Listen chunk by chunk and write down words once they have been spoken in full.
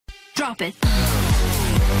drop it.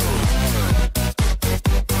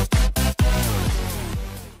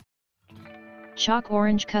 Choc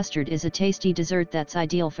orange custard is a tasty dessert that's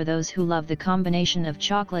ideal for those who love the combination of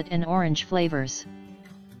chocolate and orange flavors.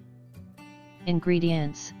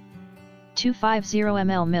 Ingredients: 250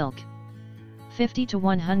 ml milk, 50 to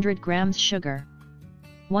 100 grams sugar,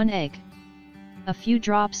 1 egg, a few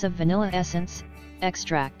drops of vanilla essence,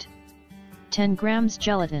 extract, 10 grams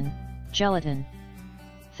gelatin,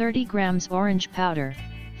 30 grams orange powder,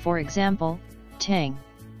 for example, Tang,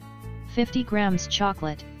 50 grams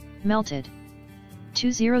chocolate, melted,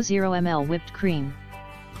 200 ml whipped cream.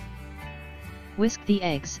 Whisk the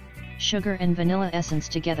eggs, sugar and vanilla essence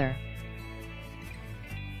together.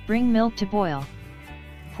 Bring milk to boil.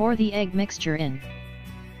 Pour the egg mixture in.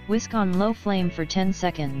 Whisk on low flame for 10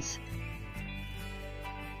 seconds.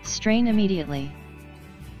 Strain immediately.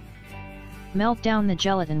 Melt down the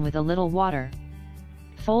gelatin with a little water.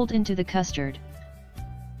 Fold into the custard.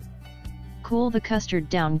 Cool the custard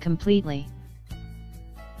down completely.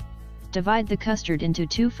 Divide the custard into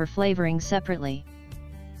two for flavoring separately.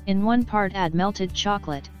 In one part add melted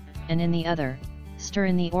chocolate, and in the other, stir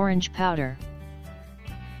in the orange powder.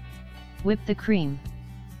 Whip the cream.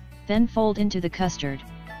 Then fold into the custard.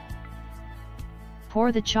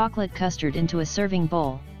 Pour the chocolate custard into a serving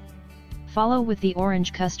bowl. Follow with the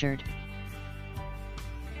orange custard.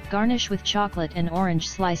 Garnish with chocolate and orange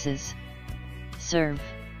slices. Serve.